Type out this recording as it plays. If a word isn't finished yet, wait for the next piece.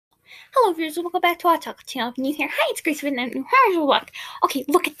Hello viewers, welcome back to our Talk channel. If you're new here, hi, it's Grace with a new How's your luck? Okay,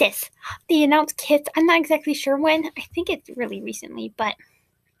 look at this. They announced kits. I'm not exactly sure when. I think it's really recently, but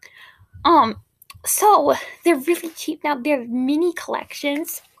um, so they're really cheap now. They're mini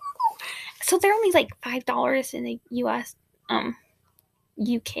collections. So they're only like $5 in the US, UK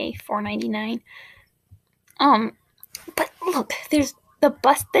 $4.99. But look, there's the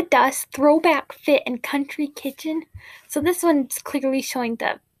Bust the Dust, Throwback Fit, and Country Kitchen. So this one's clearly showing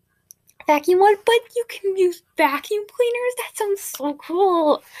the vacuum one, but you can use vacuum cleaners. That sounds so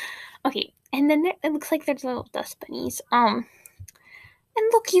cool. Okay, and then it looks like there's little dust bunnies. And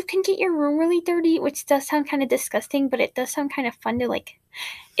look, you can get your room really dirty, which does sound kind of disgusting, but it does sound kind of fun to like.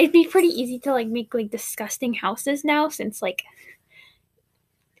 It'd be pretty easy to like make like disgusting houses now, since like.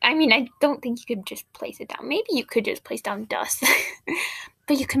 I mean, I don't think you could just place it down. Maybe you could just place down dust,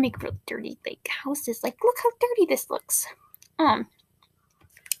 but you can make really dirty like houses. Like, look how dirty this looks.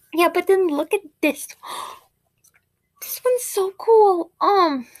 Yeah, but then look at this. This one's so cool.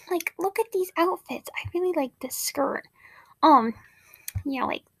 Like look at these outfits. I really like this skirt. Yeah,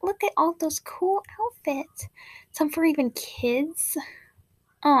 like look at all those cool outfits. Some for even kids.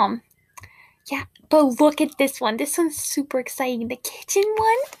 Um, yeah, but look at this one. This one's super exciting. The kitchen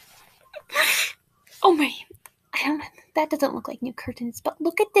one. Oh my, I don't. That doesn't look like new curtains. But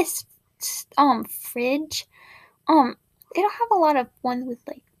look at this. Fridge. They don't have a lot of ones with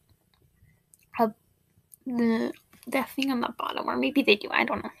like a the thing on the bottom, or maybe they do. I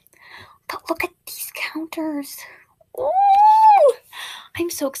don't know. But look at these counters. Ooh! I'm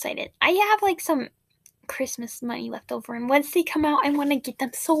so excited. I have like some Christmas money left over, and once they come out, I want to get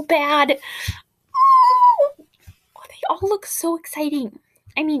them so bad. Ooh! They all look so exciting.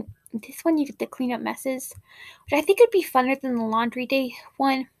 I mean, this one you get to clean up messes, which I think would be funner than the laundry day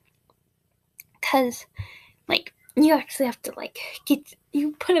one, because like you actually have to like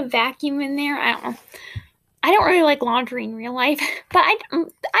you put a vacuum in there. I don't know. I don't really like laundry in real life, but I kind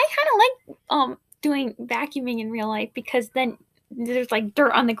of like doing vacuuming in real life, because then there's like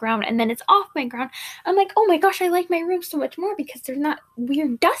dirt on the ground and then it's off my ground. I'm like, oh my gosh, I like my room so much more because there's not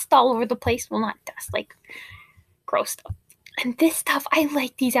weird dust all over the place. Well, not dust, like gross stuff. And this stuff, I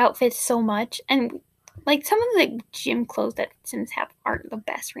like these outfits so much. And like some of the gym clothes that Sims have aren't the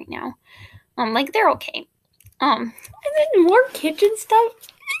best right now. Like they're okay. And then more kitchen stuff.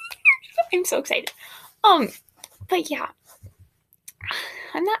 I'm so excited. But yeah,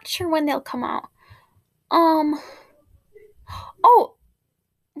 I'm not sure when they'll come out. Oh,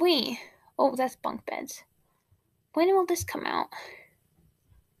 wait. Oh, that's bunk beds. When will this come out?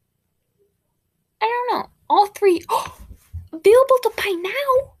 I don't know. All three. Oh, available to buy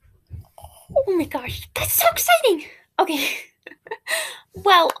now? Oh my gosh, that's so exciting. Okay.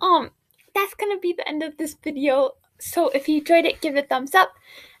 Well, that's gonna be the end of this video. So if you enjoyed it, give it a thumbs up.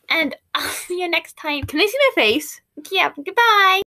 And I'll see you next time. Can I see my face? Yeah, goodbye.